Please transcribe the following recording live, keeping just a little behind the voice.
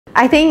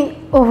I think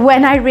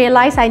when I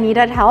realized I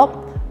needed help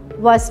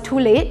was too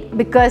late,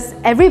 because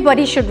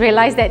everybody should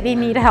realize that they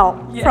need help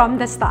from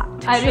the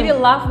start. I really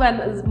love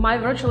when my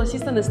virtual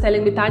assistant is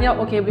telling me, Tanya,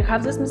 okay, we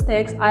have these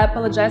mistakes, I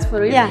apologize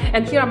for it,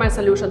 and here are my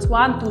solutions,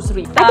 1, 2,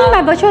 3. I think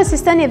my virtual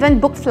assistant even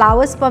booked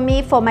flowers for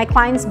me for my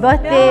clients'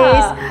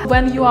 birthdays.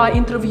 When you are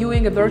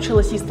interviewing a virtual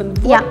assistant,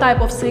 what type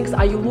of things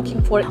are you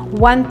looking for?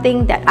 One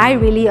thing that I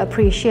really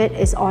appreciate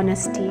is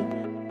honesty.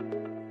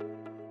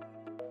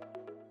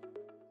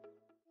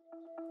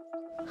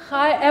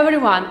 Hi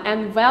everyone,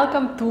 and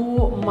welcome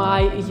to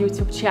my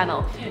YouTube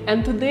channel.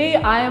 And today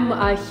I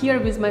am here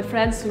with my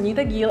friend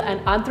Sunita Gill,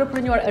 an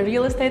entrepreneur, a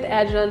real estate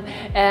agent,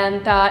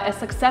 and a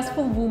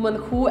successful woman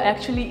who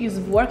actually is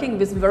working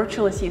with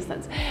virtual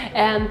assistants.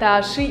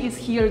 And she is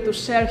here to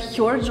share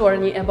her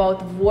journey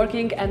about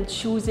working and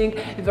choosing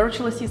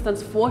virtual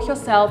assistants for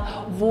herself,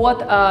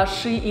 what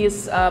she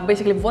is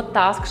basically what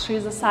tasks she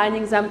is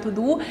assigning them to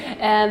do,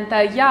 and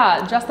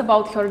just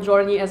about her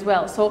journey as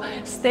well. So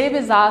stay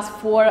with us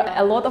for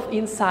a lot of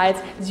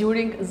insights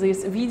during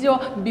this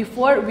video.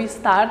 Before we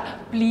start,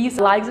 please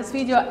like this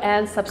video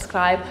and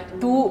subscribe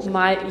to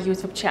my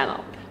YouTube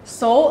channel.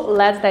 So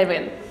let's dive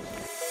in.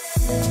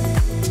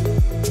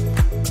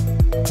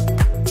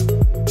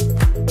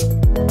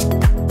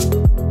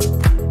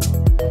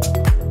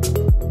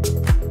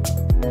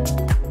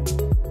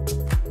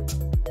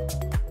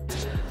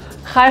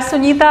 Hi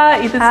Sunita,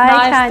 it is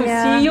nice Tanya.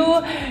 to see you.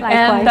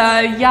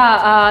 Likewise.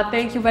 And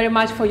thank you very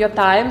much for your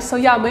time. So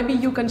maybe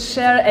you can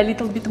share a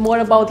little bit more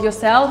about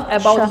yourself,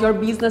 about your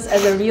business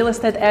as a real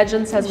estate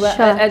agent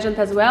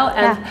as well,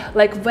 and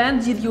like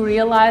when did you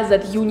realize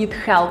that you need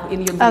help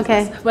in your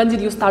business? When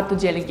did you start to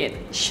delegate?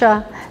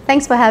 Sure.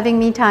 Thanks for having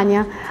me,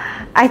 Tanya.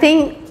 I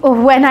think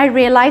when I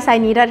realized I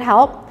needed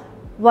help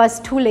was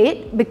too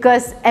late,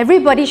 because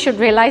everybody should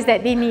realize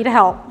that they need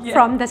help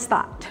from the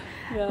start.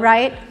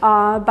 Right?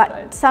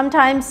 But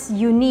sometimes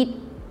you need,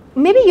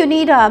 maybe you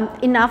need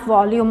enough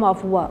volume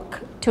of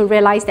work to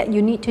realize that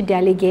you need to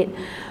delegate.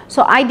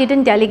 So I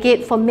didn't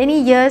delegate for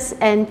many years,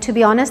 and to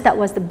be honest, that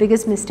was the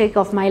biggest mistake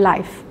of my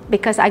life,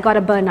 because I got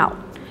a burnout.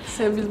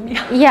 Same with me.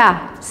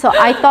 So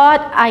I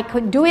thought I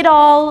could do it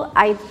all.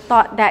 I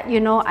thought that,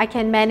 I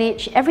can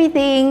manage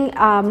everything.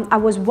 I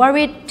was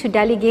worried to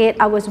delegate.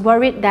 I was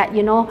worried that,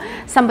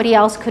 somebody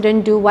else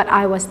couldn't do what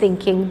I was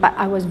thinking, but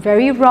I was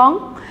very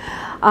wrong.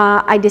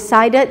 I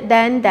decided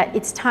then that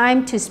it's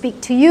time to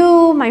speak to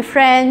you, my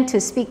friend,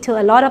 to speak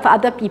to a lot of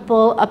other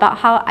people about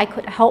how I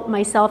could help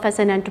myself as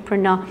an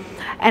entrepreneur.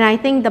 And I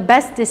think the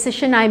best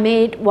decision I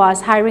made was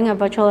hiring a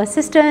virtual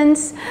assistant,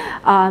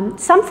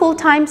 some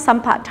full-time,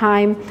 some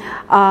part-time,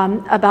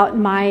 about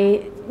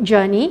my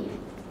journey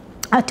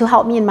to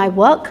help me in my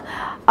work.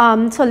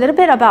 So a little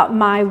bit about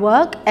my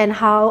work and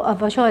how a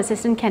virtual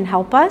assistant can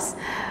help us.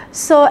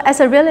 So as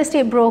a real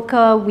estate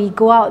broker, we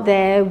go out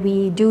there,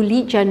 we do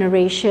lead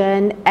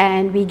generation,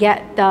 and we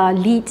get the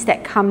leads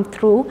that come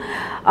through.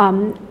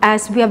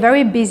 As we are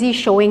very busy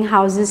showing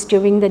houses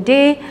during the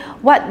day,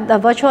 what the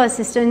virtual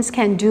assistants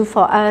can do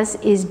for us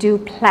is do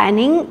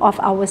planning of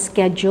our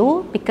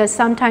schedule, because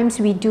sometimes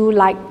we do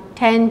like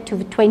 10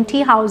 to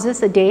 20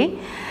 houses a day,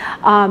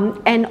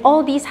 and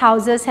all these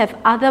houses have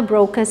other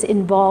brokers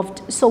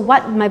involved. So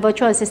what my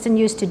virtual assistant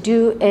used to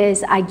do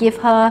is I give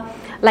her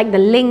like the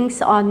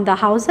links on the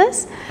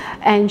houses,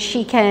 and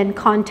she can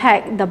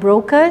contact the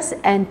brokers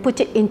and put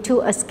it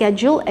into a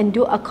schedule and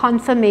do a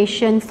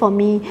confirmation for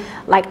me,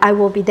 like I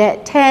will be there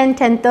at 10,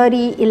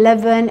 10:30,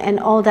 11 and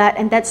all that.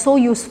 And that's so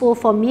useful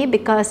for me,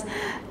 because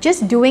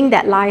just doing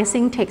that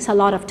liaising takes a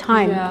lot of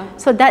time.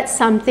 So that's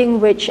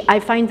something which I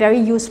find very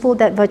useful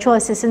that virtual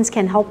assistants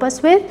can help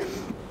us with.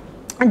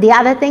 The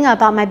other thing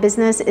about my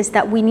business is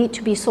that we need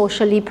to be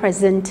socially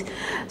present.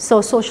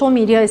 So social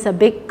media is a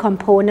big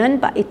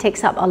component, but it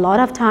takes up a lot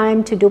of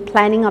time to do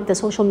planning of the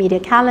social media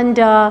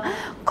calendar,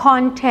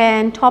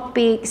 content,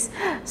 topics.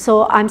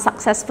 So I'm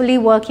successfully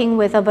working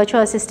with a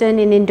virtual assistant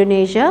in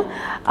Indonesia,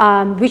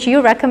 which you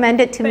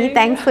recommended to me,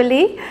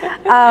 thankfully,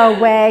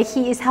 where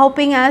he is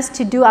helping us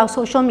to do our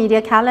social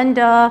media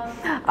calendar.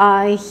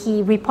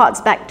 He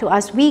reports back to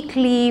us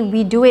weekly.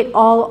 We do it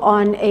all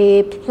on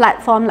a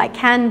platform like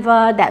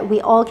Canva that we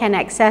all can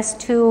access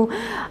to,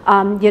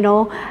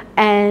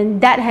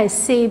 and that has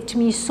saved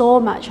me so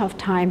much of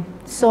time.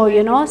 So,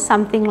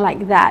 something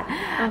like that.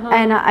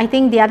 And I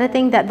think the other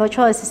thing that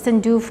virtual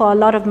assistants do for a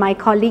lot of my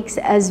colleagues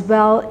as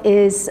well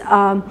is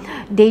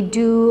they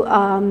do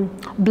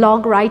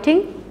blog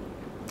writing.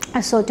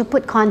 So to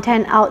put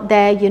content out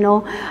there,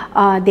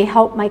 they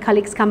help my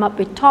colleagues come up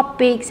with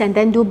topics and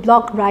then do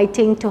blog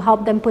writing to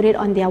help them put it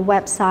on their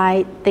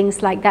website,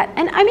 things like that.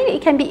 And I mean,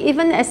 it can be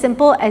even as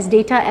simple as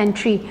data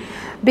entry,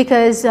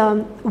 because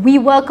we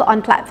work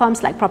on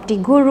platforms like Property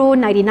Guru,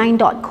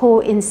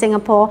 99.co in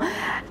Singapore,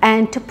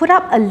 and to put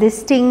up a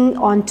listing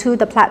onto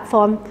the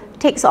platform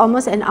takes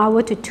almost an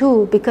hour to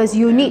two, because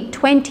you need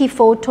 20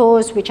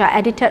 photos which are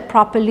edited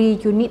properly,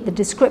 you need the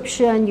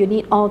description, you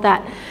need all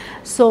that.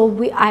 So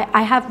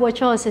I have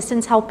virtual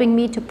assistants helping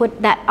me to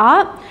put that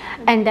up,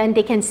 and then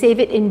they can save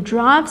it in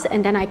drafts,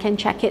 and then I can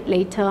check it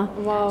later.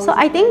 Wow. So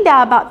I think there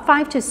are about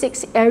 5 to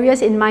 6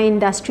 areas in my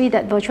industry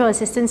that virtual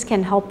assistants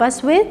can help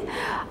us with.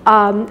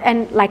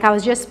 And like I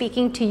was just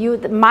speaking to you,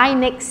 my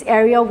next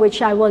area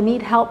which I will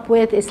need help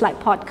with is like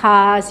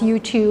podcasts,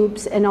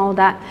 YouTubes and all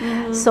that.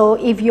 So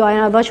if you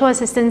are a virtual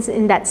assistant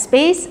in that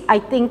space, I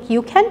think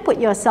you can put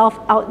yourself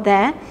out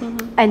there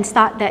and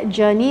start that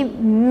journey.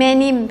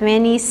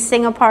 Many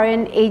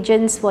Singaporean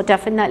agents will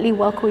definitely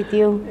work with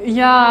you.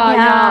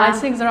 Yeah, I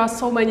think there are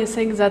so many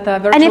things that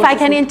virtual and if I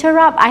can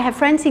interrupt, I have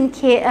friends in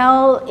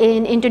KL,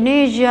 in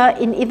Indonesia,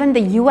 in even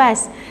the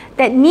US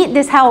that need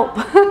this help.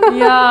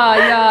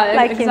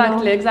 Like,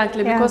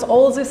 exactly, Yeah. because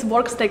all this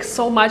work takes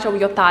so much of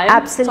your time.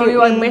 Absolutely. So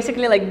you are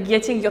basically like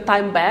getting your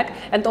time back,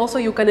 and also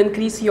you can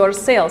increase your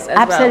sales as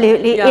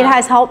Absolutely. well. It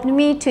has helped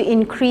me to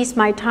increase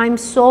my time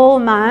so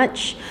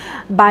much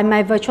by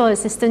my virtual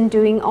assistant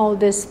doing all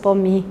this for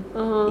me.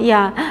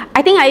 Yeah,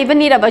 I think I even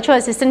need a virtual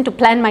assistant to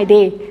plan my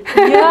day.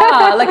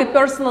 Yeah, like a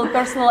personal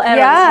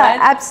errands, right?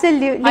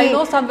 Absolutely. I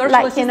know some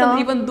virtual assistant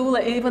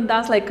even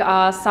does like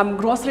some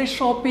grocery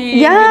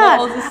shopping,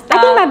 all this stuff. I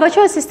think my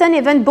virtual assistant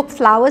even booked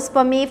flowers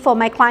for me for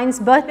my clients'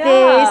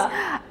 birthdays,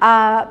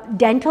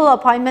 dental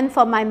appointment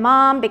for my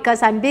mom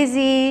because I'm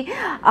busy,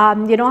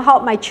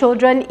 help my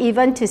children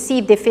even to see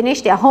if they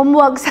finish their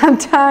homework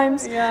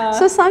sometimes.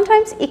 So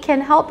sometimes it can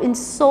help in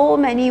so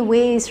many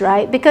ways,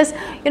 right? Because,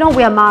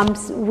 we are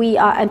moms, we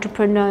are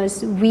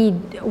entrepreneurs, we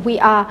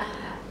are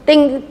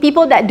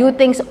people that do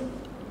things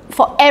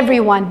for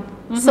everyone.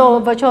 So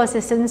virtual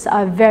assistants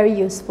are very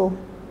useful.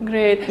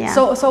 Great.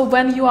 So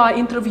when you are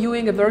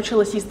interviewing a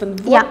virtual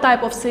assistant, what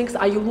type of things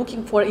are you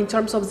looking for in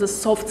terms of the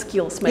soft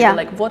skills? Maybe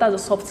like what are the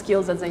soft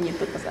skills that they need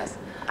to possess?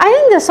 I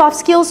think the soft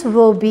skills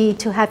will be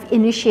to have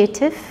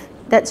initiative.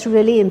 That's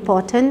really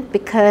important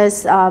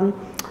because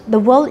the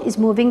world is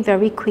moving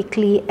very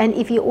quickly, and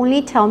if you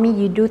only tell me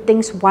you do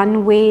things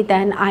one way,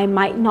 then I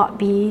might not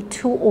be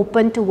too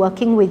open to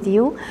working with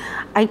you.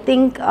 I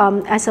think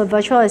as a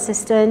virtual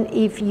assistant,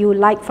 if you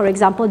like, for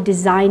example,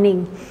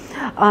 designing,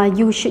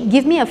 you should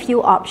give me a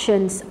few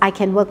options. I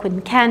can work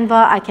with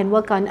Canva, I can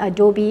work on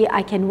Adobe,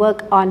 I can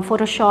work on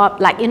Photoshop.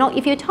 Like,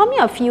 if you tell me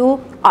a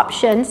few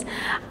options,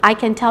 I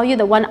can tell you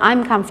the one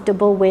I'm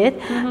comfortable with,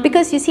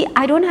 because you see,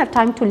 I don't have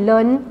time to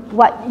learn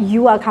what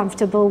you are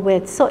comfortable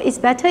with. So it's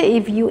better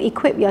if you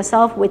equip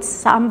yourself with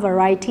some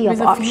variety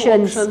of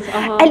options.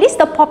 At least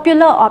the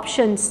popular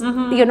options,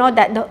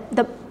 that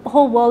the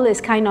whole world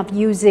is kind of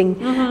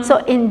using. So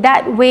in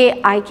that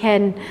way, I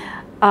can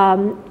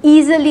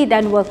easily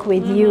then work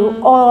with you,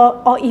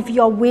 or if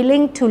you're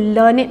willing to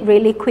learn it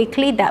really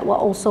quickly, that will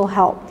also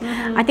help.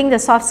 I think the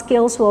soft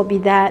skills will be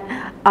that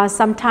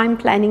some time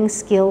planning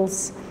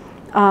skills,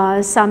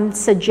 some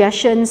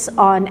suggestions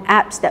on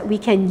apps that we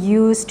can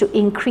use to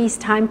increase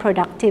time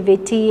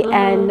productivity,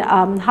 and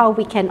how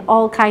we can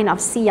all kind of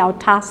see our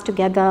tasks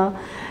together.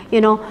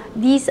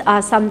 These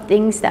are some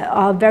things that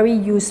are very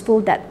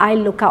useful that I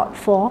look out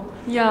for.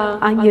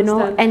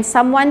 And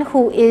someone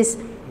who is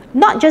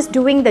not just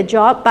doing the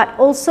job, but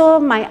also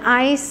my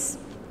eyes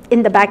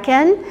in the back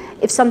end.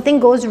 If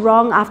something goes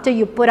wrong after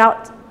you put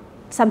out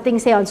something,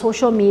 say on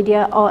social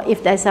media, or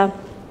if there's a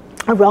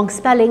wrong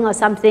spelling or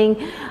something,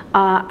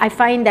 I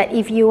find that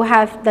if you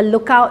have the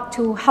lookout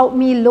to help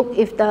me look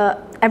if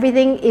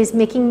everything is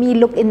making me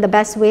look in the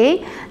best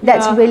way,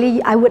 that's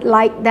really, I would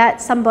like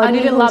that somebody. I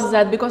really love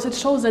that, because it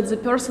shows that the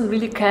person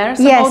really cares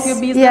about your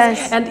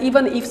business. And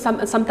even if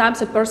sometimes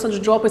a person's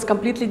job is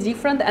completely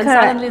different, and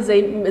suddenly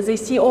they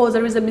see, oh,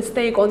 there is a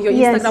mistake on your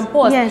Instagram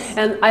post,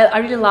 and I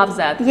really love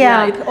that.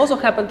 It also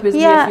happened with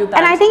me a few times.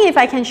 And I think if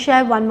I can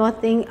share one more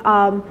thing,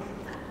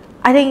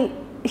 I think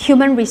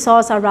human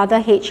resource, or rather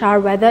HR,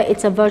 whether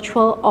it's a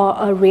virtual or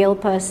a real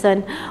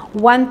person,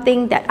 one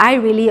thing that I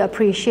really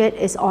appreciate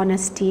is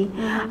honesty.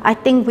 I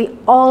think we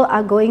all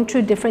are going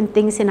through different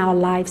things in our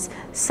lives.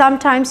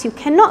 Sometimes you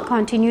cannot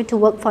continue to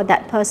work for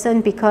that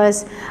person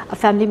because a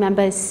family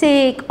member is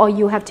sick, or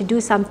you have to do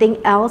something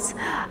else.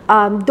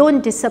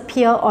 Don't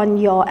disappear on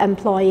your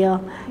employer.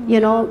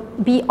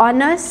 Be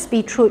honest,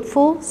 be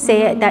truthful,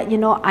 say that,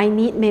 I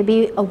need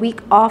maybe a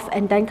week off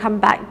and then come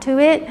back to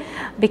it,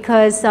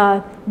 because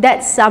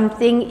that's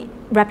something,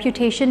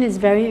 reputation is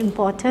very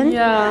important.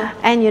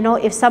 And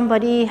if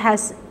somebody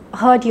has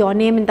heard your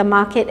name in the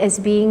market as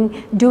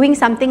doing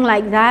something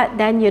like that,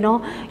 then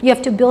you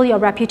have to build your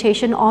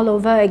reputation all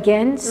over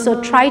again.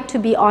 So try to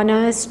be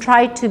honest,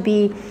 try to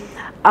be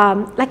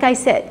like I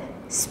said,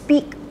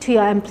 speak to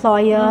your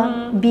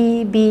employer,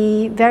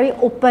 be very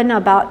open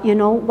about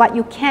what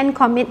you can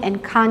commit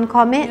and can't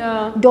commit.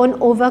 Don't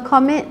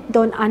overcommit,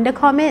 don't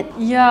undercommit.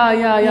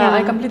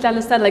 I completely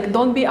understand. Like,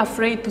 don't be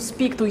afraid to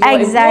speak to your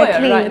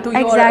employer, right?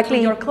 To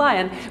your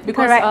client,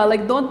 because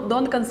like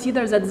don't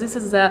consider that this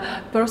is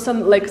a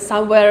person like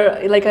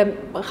somewhere, like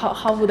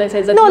how would I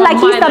say that? No, like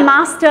he's the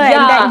master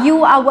and that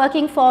you are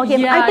working for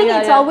him. I think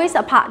it's always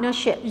a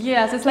partnership.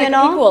 Yes, it's like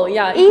equal.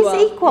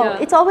 It's equal.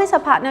 It's always a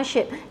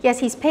partnership. Yes,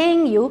 he's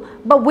paying you,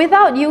 but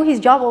without you, his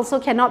job also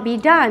cannot be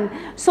done.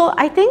 So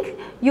I think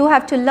you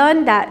have to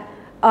learn that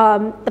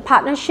the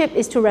partnership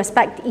is to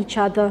respect each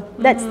other.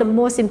 That's the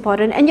most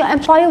important, and your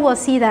employer will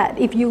see that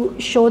if you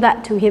show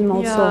that to him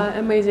also. Yeah,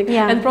 amazing.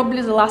 Yeah. And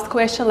probably the last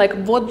question, like,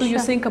 what do you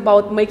think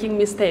about making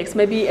mistakes?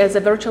 Maybe as a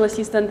virtual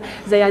assistant,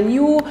 they are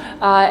new,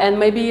 and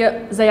maybe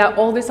they are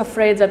always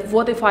afraid that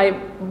what if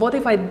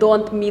I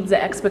don't meet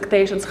the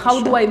expectations?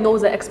 How do I know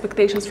the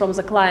expectations from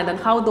the client, and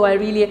how do I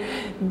really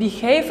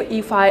behave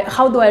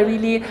what do I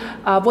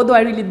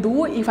really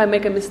do if I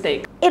make a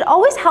mistake? It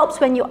always helps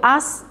when you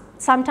ask,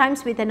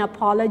 sometimes with an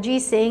apology,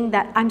 saying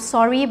that I'm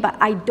sorry, but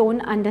I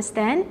don't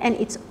understand, and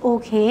it's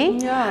okay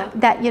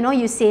that, you know,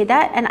 you say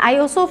that. And I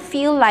also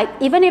feel like,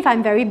 even if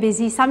I'm very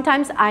busy,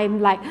 sometimes I'm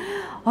like,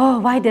 oh,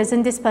 why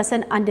doesn't this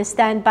person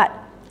understand? But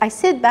I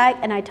sit back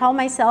and I tell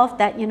myself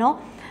that, you know,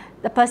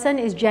 the person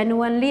is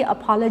genuinely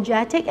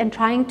apologetic and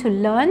trying to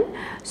learn,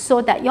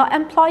 so that your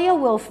employer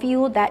will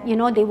feel that, you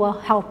know, they will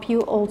help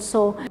you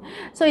also.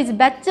 So it's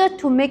better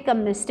to make a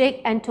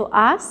mistake and to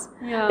ask,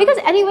 because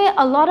anyway,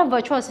 a lot of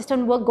virtual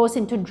assistant work goes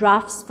into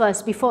drafts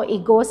first before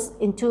it goes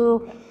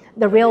into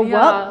the real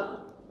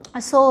work.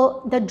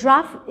 So the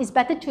draft is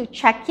better to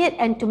check it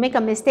and to make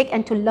a mistake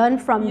and to learn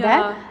from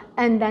that,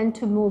 and then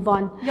to move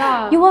on.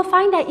 You will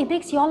find that it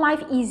makes your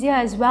life easier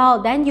as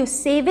well. Then you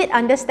save it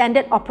under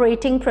standard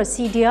operating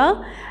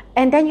procedure,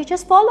 and then you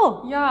just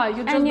follow.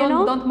 You just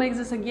don't make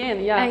this again.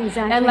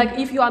 Exactly. And like,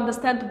 if you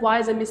understand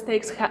why the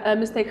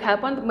mistake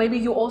happened, maybe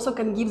you also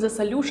can give the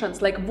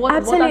solutions. Like, what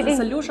are the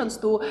solutions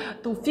to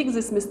fix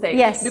this mistake?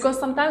 Because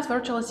sometimes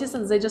virtual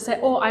assistants, they just say,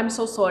 oh, I'm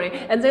so sorry,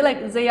 and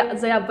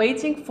they are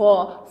waiting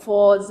for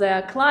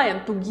the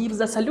client to give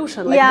the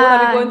solution. Like,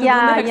 what are we going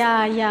to do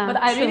next?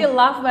 But I really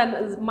love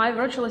when my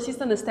virtual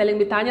assistant is telling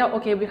me, Tanya,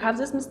 okay, we have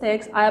these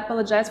mistakes, I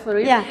apologize for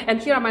it, and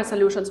here are my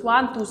solutions,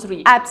 1, 2,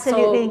 3.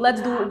 Absolutely. So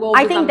let's go.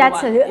 I think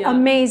that's an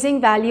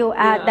amazing value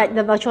add that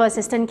the virtual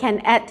assistant can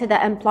add to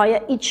the employer.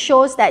 It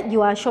shows that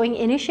you are showing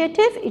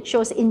initiative, it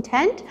shows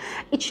intent,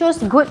 it shows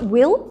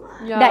goodwill,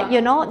 that,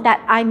 you know,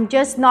 that I'm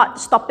just not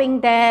stopping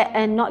there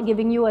and not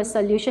giving you a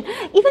solution,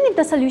 even if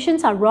the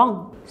solutions are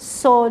wrong.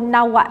 So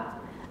now what?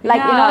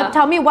 Like, you know,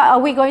 tell me, what are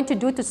we going to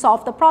do to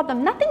solve the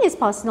problem? Nothing is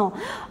personal.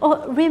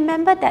 Oh,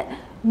 remember that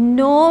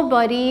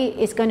nobody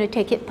is going to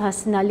take it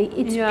personally.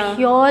 It's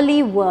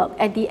purely work.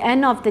 At the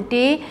end of the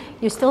day,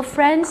 you're still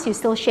friends, you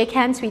still shake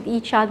hands with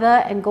each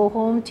other and go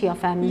home to your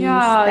families. You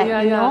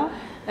know?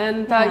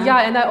 And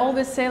and I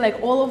always say, like,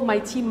 all of my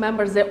team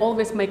members, they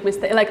always make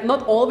mistakes. Like,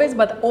 not always,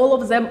 but all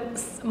of them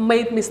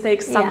made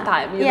mistakes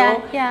sometime, you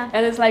know?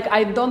 And it's like,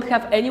 I don't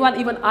have anyone,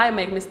 even I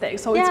make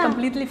mistakes. So it's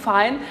completely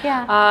fine.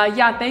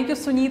 Thank you,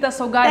 Sunita.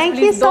 So guys,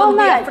 please don't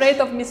be afraid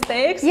of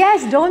mistakes.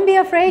 Yes, don't be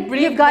afraid.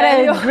 You've got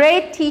a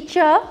great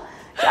teacher.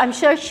 I'm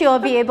sure she'll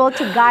be able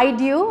to guide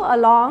you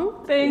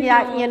along. Thank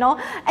you. You know,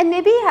 and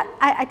maybe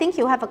I think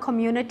you have a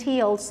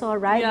community also,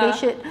 right? They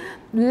should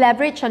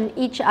leverage on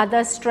each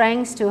other's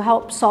strengths to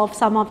help solve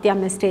some of their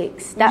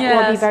mistakes. That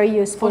will be very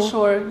useful. For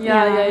sure.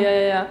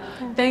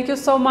 Thank you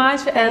so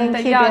much. And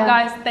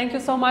guys, thank you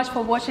so much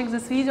for watching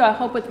this video. I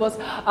hope it was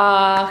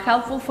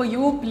helpful for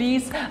you.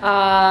 Please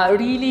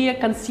really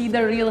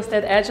consider real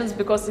estate agents,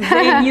 because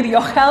they need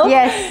your help.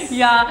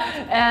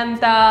 And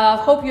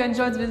hope you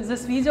enjoyed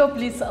this video.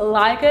 Please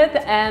like it,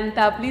 and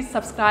please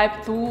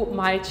subscribe to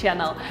my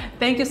channel.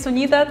 Thank you,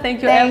 Sunita.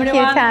 Thank you,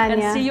 everyone.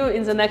 Tanya. And see you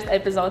in the next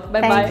episode.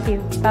 Bye bye. Thank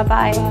you. Bye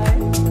bye.